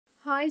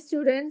Hi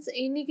students,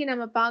 இன்னைக்கு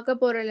நம்ம பார்க்க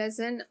போற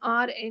lesson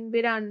R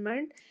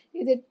environment.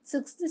 இது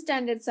 6th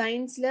standard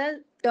scienceல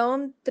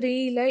term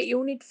 3ல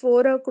unit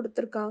 4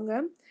 கொடுத்திருக்காங்க.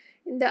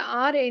 இந்த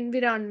R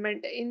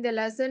environment இந்த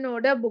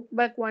lessonோட book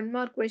back 1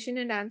 mark question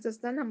and answers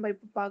தான் நம்ம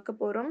இப்போ பார்க்க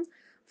போறோம்.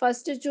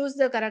 First choose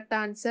the correct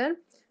answer.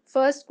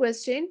 First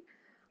question,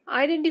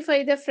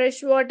 identify the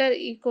freshwater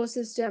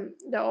ecosystem.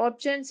 The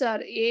options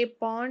are A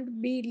pond,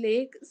 B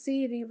lake,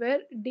 C river,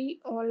 D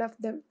all of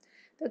them.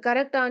 The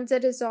correct answer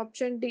is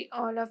option D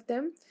all of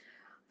them.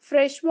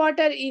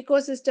 Freshwater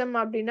ecosystem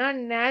அப்படின்னா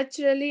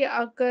naturally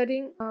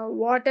occurring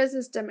water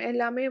system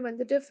எல்லாமே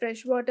வந்துட்டு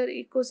freshwater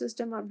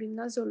ecosystem அப்படின்னு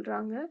தான்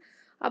சொல்றாங்க.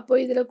 அப்போ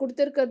இதில்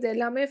கொடுத்துருக்கிறது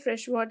எல்லாமே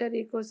freshwater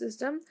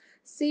ecosystem.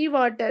 sea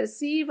water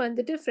sea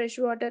வந்துட்டு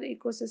freshwater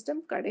ecosystem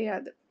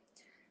கிடையாது.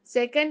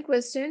 Second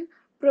question,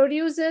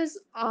 producers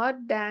are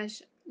dash.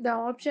 The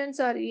options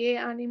are A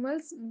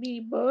animals, B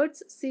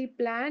birds, C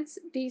plants,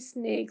 D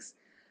snakes.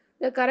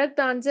 The correct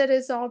answer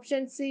is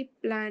option C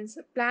plants.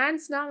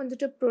 Plants தான்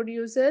வந்துட்டு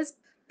producers.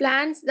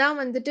 Plants தான்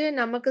வந்துட்டு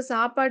நமக்கு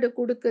சாப்பாடு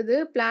கொடுக்குது.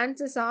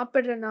 Plants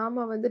சாப்பிட்ற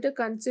நாம வந்துட்டு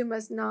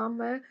consumers.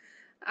 நாம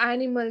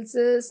animals,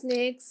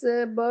 snakes,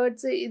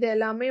 birds இது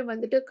எல்லாமே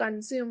வந்துட்டு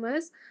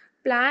consumers.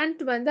 Plant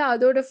வந்து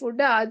அதோட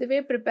ஃபுட்டை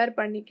அதுவே ப்ரிப்பேர்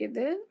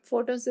பண்ணிக்குது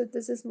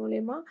photosynthesis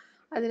மூலயமா.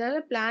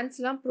 அதனால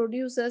பிளான்ட்ஸ்லாம்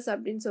ப்ரொடியூசர்ஸ்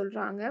அப்படின்னு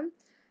சொல்கிறாங்க.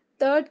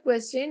 Third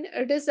question,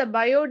 it is a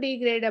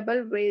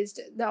biodegradable waste.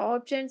 The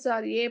options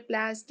are A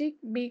plastic,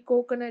 B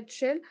coconut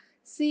shell,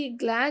 C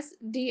glass,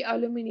 D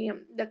aluminium.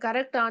 The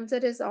correct answer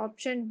is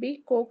option B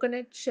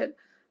coconut shell.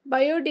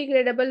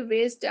 Biodegradable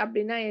waste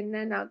அப்படின்னா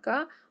என்னன்னாக்கா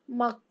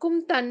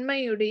மக்கும்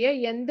தன்மையுடைய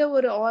எந்த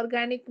ஒரு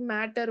ஆர்கானிக்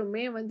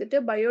மேட்டருமே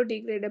வந்துட்டு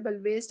biodegradable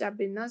waste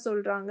அப்படின்னு தான்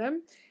சொல்கிறாங்க.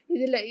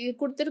 இதில் இது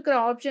கொடுத்துருக்கிற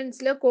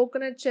ஆப்ஷன்ஸில்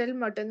கோகோனட் ஷெல்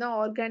மட்டும்தான்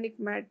ஆர்கானிக்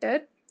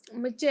மேட்டர்,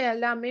 மிச்சம்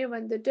எல்லாமே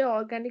வந்துட்டு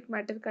ஆர்கானிக்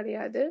மேட்டர்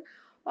கிடையாது.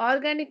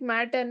 ஆர்கானிக்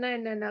மேட்டர்னா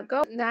என்னன்னாக்கா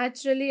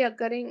நேச்சுரலி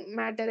அக்கரிங்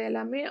மேட்டர்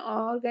எல்லாமே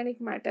ஆர்கானிக்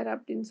மேட்டர்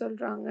அப்படின்னு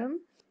சொல்கிறாங்க.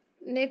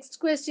 நெக்ஸ்ட்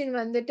கொஸ்டின்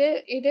வந்துட்டு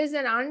it is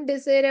an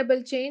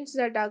undesirable change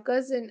that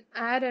occurs in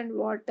air and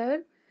water.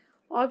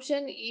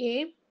 Option A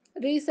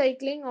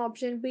recycling,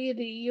 option B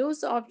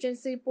reuse, option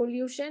C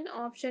pollution,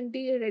 option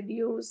D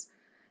reduce.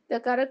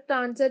 The correct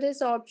answer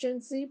is option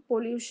C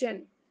pollution.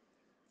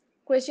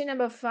 Question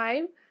number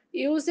 5,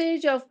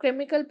 usage of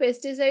chemical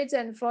pesticides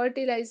and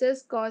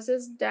fertilizers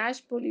causes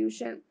dash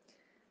pollution.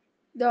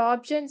 The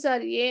options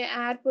are A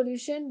air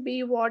pollution, B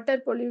water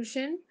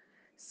pollution,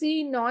 C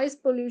noise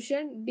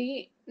pollution, D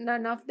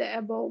none of the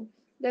above.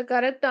 The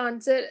correct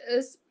answer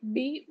is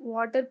B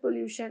water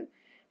pollution.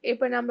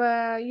 இப்போ நம்ம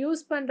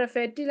use பண்ணுற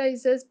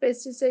fertilisers,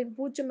 pesticide,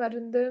 பூச்சி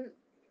மருந்து,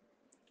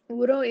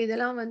 உரம்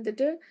இதெல்லாம்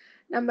வந்துட்டு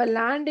நம்ம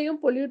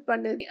லேண்டையும் pollute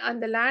பண்ணுது.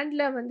 அந்த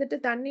லேண்டில் வந்துட்டு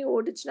தண்ணி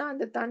ஓடிச்சுன்னா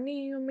அந்த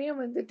தண்ணியுமே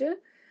வந்துட்டு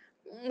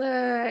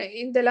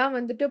இதெல்லாம்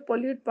வந்துட்டு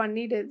பொல்யூட்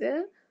பண்ணிடுது.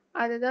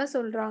 அதுதான்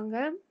சொல்கிறாங்க.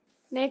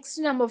 நெக்ஸ்ட்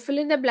நம்ம fill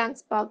in the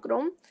blanks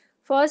பார்க்குறோம்.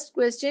 First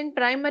question,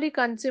 primary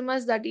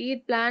consumers that eat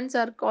plants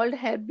are called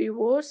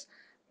herbivores.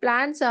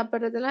 Plants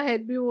சாப்பிட்றதெல்லாம்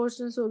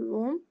ஹெர்பிவோர்ஸ்னு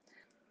சொல்லுவோம்.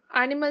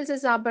 அனிமல்ஸை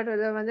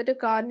சாப்பிட்றத வந்துட்டு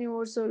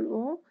கார்னிவோர்ஸ்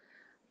சொல்லுவோம்.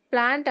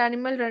 பிளான்ட்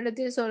அனிமல்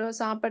ரெண்டுத்தையும்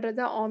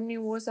சாப்பிட்றத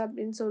ஆம்னிவோர்ஸ்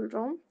அப்படின்னு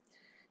சொல்கிறோம்.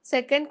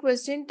 Second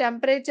question,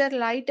 temperature,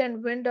 light and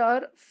wind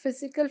are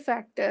physical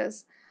factors.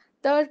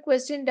 Third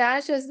question,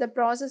 dash is the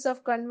process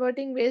of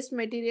converting waste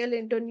material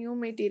into new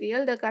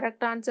material. The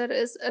correct answer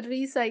is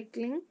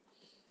recycling.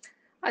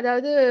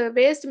 அதாவது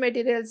waste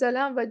materials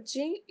எல்லாம்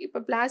வச்சு இப்போ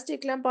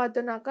பிளாஸ்டிக்லாம்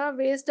பார்த்தோன்னாக்கா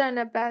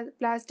வேஸ்டான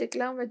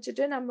பிளாஸ்டிக்லாம்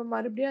வச்சுட்டு நம்ம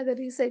மறுபடியும் அதை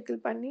ரீசைக்கிள்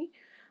பண்ணி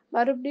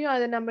மறுபடியும்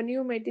அதை நம்ம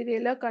நியூ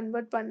மெட்டீரியலாக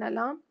கன்வெர்ட்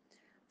பண்ணலாம்.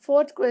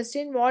 Fourth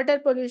question,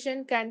 water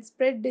pollution can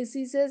spread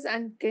diseases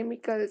and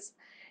chemicals.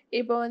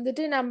 இப்போ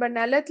வந்துட்டு நம்ம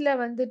நிலத்தில்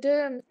வந்துட்டு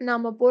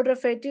நம்ம போடுற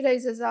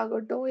ஃபெர்டிலைசர்ஸ்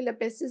ஆகட்டும் இல்லை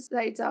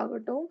பெஸ்டிசைட்ஸ்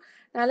ஆகட்டும்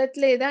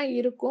நிலத்திலே தான்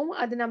இருக்கும்.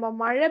 அது நம்ம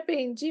மழை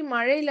பெஞ்சு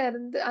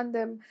மழையிலேருந்து அந்த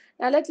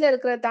நிலத்தில்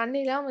இருக்கிற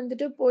தண்ணிலாம்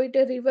வந்துட்டு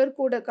போயிட்டு ரிவர்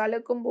கூட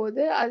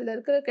கலக்கும்போது அதில்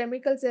இருக்கிற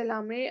கெமிக்கல்ஸ்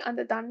எல்லாமே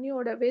அந்த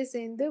தண்ணியோடவே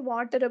சேர்ந்து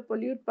வாட்டரை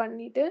பொல்யூட்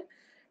பண்ணிவிட்டு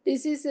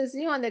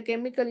டிசீசஸையும் அந்த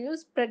கெமிக்கலையும்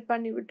ஸ்ப்ரெட்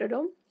பண்ணி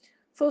விட்டுடும்.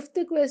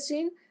 Fifth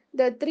question,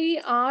 the 3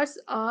 R's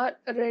are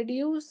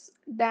reduce,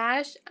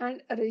 dash and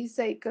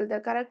recycle. The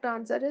correct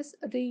answer is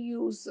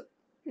reuse.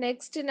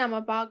 Next நம்ம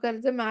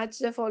பார்க்கறது match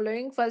the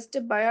following. First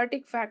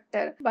biotic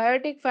factor.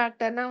 Biotic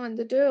ஃபேக்டர்னா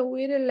வந்துட்டு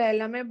உயிரில்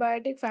எல்லாமே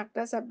பயோட்டிக்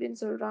ஃபேக்டர்ஸ் அப்படின்னு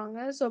சொல்கிறாங்க.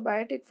 ஸோ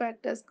பயோட்டிக்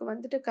ஃபேக்டர்ஸ்க்கு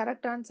வந்துட்டு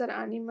கரெக்ட் ஆன்சர்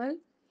அனிமல்.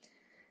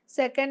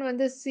 செகண்ட்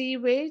வந்து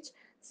sewage.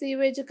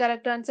 Sewage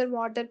correct answer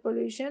water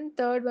pollution.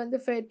 Third வந்து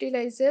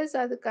ஃபெர்டிலைசர்ஸ்,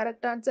 அது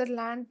correct answer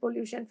land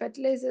pollution.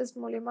 Fertilisers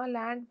மூலிமா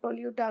லேண்ட்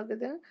பொல்யூட்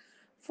ஆகுது.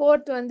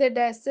 ஃபோர்த் வந்து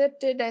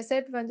டெசர்ட்.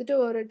 டெசர்ட் வந்துட்டு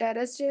ஒரு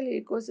டெரஸ்ட்ரியல்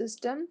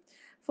ஈகோசிஸ்டம்.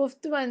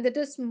 ஃபிஃப்த்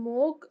வந்துட்டு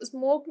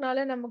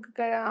ஸ்மோக்னால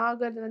நமக்கு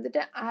ஆகிறது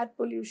வந்துட்டு ஏர்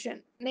பொல்யூஷன்.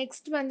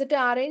 நெக்ஸ்ட் வந்துட்டு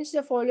arrange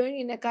the following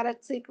in a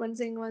correct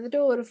sequence. இங்கே வந்துட்டு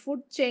ஒரு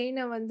ஃபுட்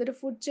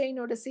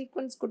செயினோட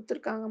சீக்வன்ஸ்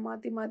கொடுத்துருக்காங்க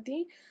மாற்றி மாற்றி.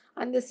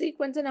 அந்த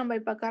சீக்வன்ஸை நம்ம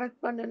இப்போ கரெக்ட்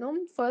பண்ணணும்.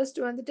 ஃபர்ஸ்ட்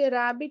வந்துட்டு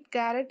ரேபிட்,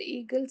 கேரட்,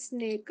 ஈகிள்,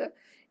 ஸ்னேக்.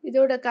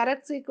 இதோட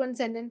கரெக்ட்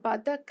சீக்வன்ஸ் என்னன்னு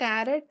பார்த்தா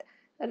கேரட்,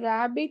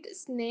 ரேபிட்,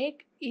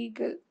 ஸ்னேக்,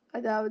 ஈகிள்.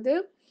 அதாவது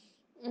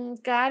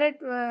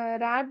கேரட்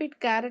ராபிட்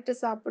கேரட்டை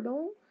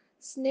சாப்பிடும்.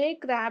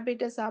 ஸ்னேக்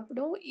ராபிட்டை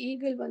சாப்பிடும்.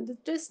 ஈகிள்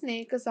வந்துட்டு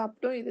ஸ்னேக்கை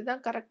சாப்பிடும்.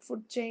 இதுதான் கரெக்ட்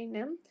ஃபுட்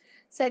செயின்னு.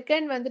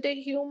 செகண்ட் வந்துட்டு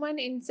human,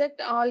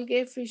 insect,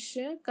 algae,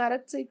 fish.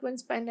 Correct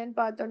sequence என்னன்னு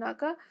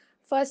பார்த்தோன்னாக்கா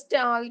ஃபர்ஸ்ட்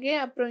ஆல்கே,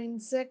 அப்புறம்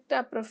இன்செக்ட்,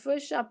 அப்புறம்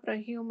ஃபிஷ்,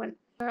 அப்புறம் ஹியூமன்.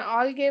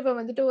 ஆல்கேவை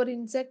வந்துட்டு ஒரு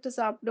இன்செக்ட்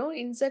சாப்பிடும்.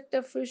 இன்செக்டை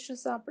ஃபிஷ்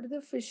சாப்பிடுது.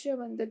 ஃபிஷ்ஷை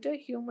வந்துட்டு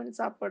ஹியூமன்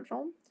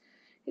சாப்பிட்றோம்.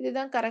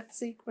 இதுதான் கரெக்ட்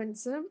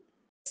சீக்வன்ஸு.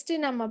 Next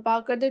நம்ம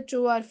பார்க்கறது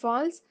true or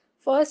false.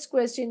 First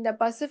question, the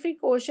Pacific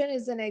Ocean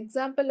is an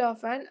example of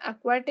an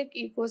aquatic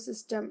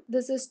ecosystem.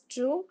 This is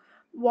true.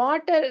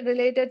 Water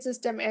related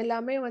system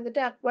எல்லாமே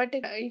வந்துட்டு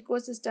aquatic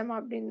ecosystem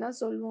அப்படின்னு தான்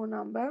சொல்லுவோம்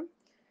நம்ம.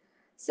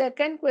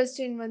 Second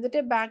question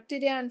வந்துட்டு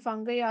bacteria and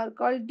fungi are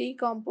called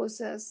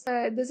decomposers.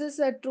 This is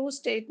a true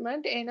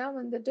statement. ஏன்னா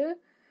வந்துட்டு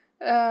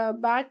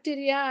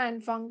bacteria and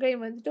fungi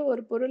வந்துட்டு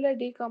ஒரு பொருளை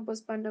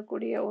டீகம்போஸ்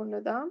பண்ணக்கூடிய ஒன்று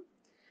தான்.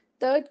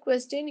 Third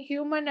question,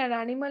 human and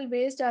animal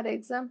waste are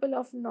example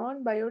of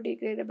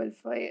non-biodegradable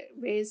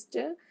waste.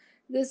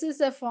 This is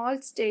a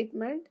false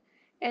statement.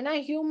 ஏன்னா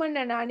human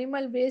and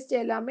animal waste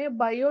எல்லாமே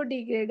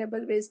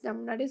பயோடிகிரேடபிள் வேஸ்ட். நம்ம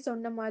முன்னாடி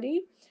சொன்ன மாதிரி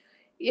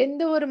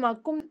எந்த ஒரு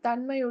மக்கும்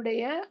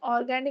தன்மையுடைய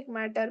ஆர்கானிக்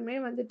மேட்டருமே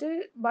வந்துட்டு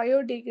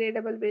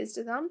பயோடிகிரேடபிள்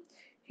வேஸ்ட்டு தான்.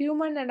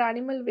 ஹியூமன் அண்ட்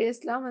அனிமல்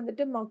வேஸ்ட்லாம்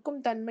வந்துட்டு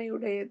மக்கும்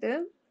தன்மையுடையது.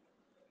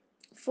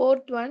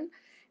 Fourth one,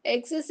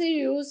 excessive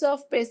use of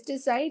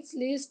pesticides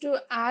leads to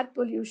air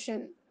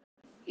pollution.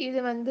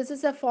 This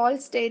is a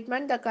false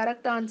statement. The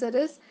correct answer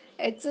is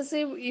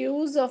excessive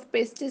use of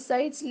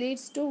pesticides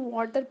leads to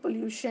water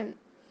pollution.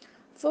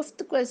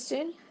 Fifth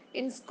question,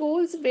 in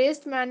schools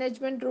waste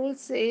management rules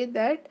say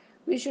that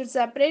we should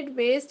separate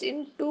waste in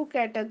two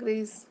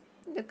categories.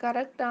 The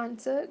correct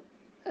answer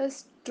is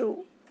true.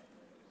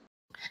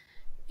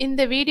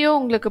 இந்த video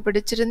உங்களுக்கு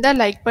பிடிச்சிருந்தா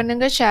like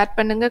பண்ணுங்க, share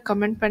பண்ணுங்க,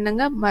 comment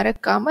பண்ணுங்க,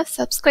 மறக்காம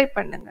subscribe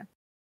பண்ணுங்க.